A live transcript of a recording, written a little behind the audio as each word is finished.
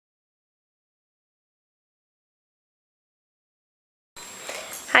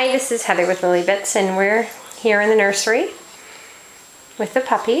Hi, this is Heather with LillyBits, and we're here in the nursery with the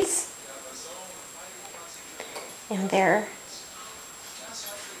puppies. And they're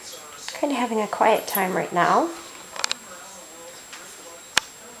kind of having a quiet time right now.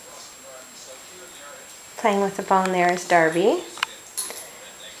 Playing with the bone there is Darby.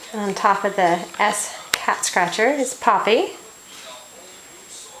 And on top of the S cat scratcher is Poppy.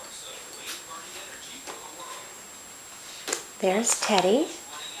 There's Teddy.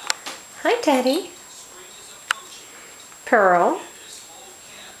 Hi, Teddy. Pearl.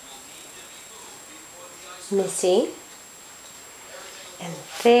 Missy. And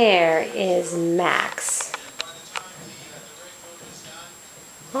there is Max.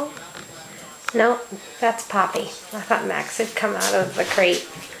 Oh, no, that's Poppy. I thought Max had come out of the crate.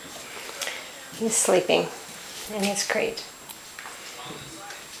 He's sleeping in his crate.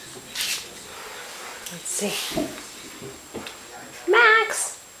 Let's see.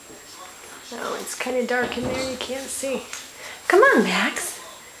 Max! Oh, it's kind of dark in there, you can't see. Come on, Max.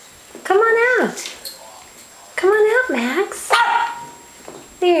 Come on out. Come on out, Max.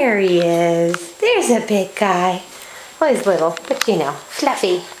 There he is. There's a big guy. Well, he's little, but you know,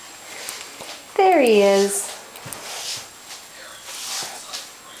 fluffy. There he is.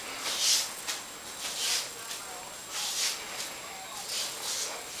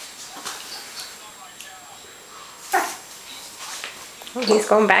 Oh, he's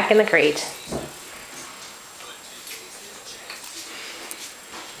going back in the crate.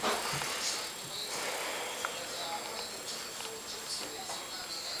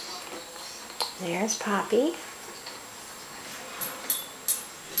 There's Poppy.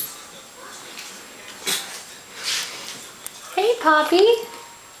 Hey, Poppy.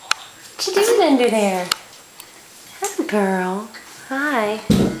 What you doing under there? Hi, girl. Hi.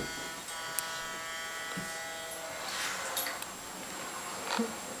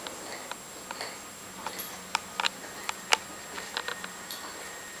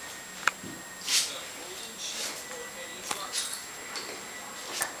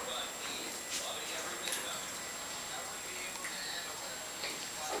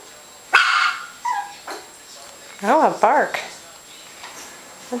 Oh, a bark.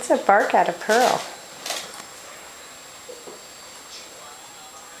 What's a bark out of Pearl?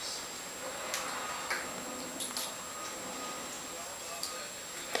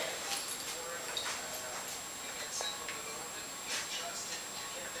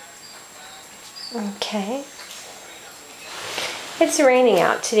 Okay. It's raining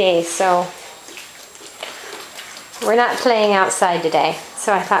out today, so we're not playing outside today.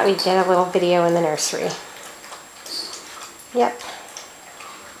 So I thought we'd get a little video in the nursery. Yep.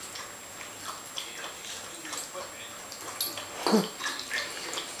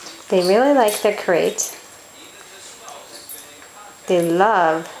 They really like their crate. They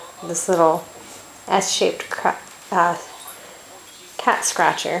love this little S-shaped cat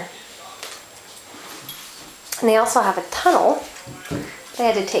scratcher. And they also have a tunnel. They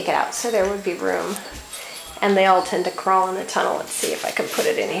had to take it out so there would be room. And they all tend to crawl in the tunnel. Let's see if I can put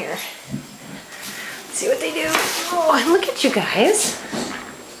it in here. See what they do. Oh, and look at you guys.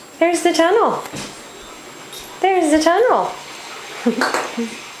 There's the tunnel. There's the tunnel.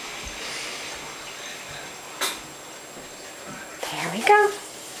 There we go.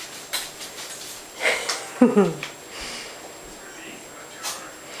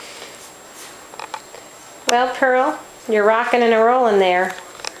 Well, Pearl, you're rocking and a rolling there.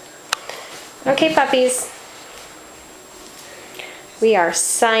 Okay, puppies. We are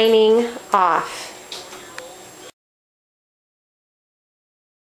signing off.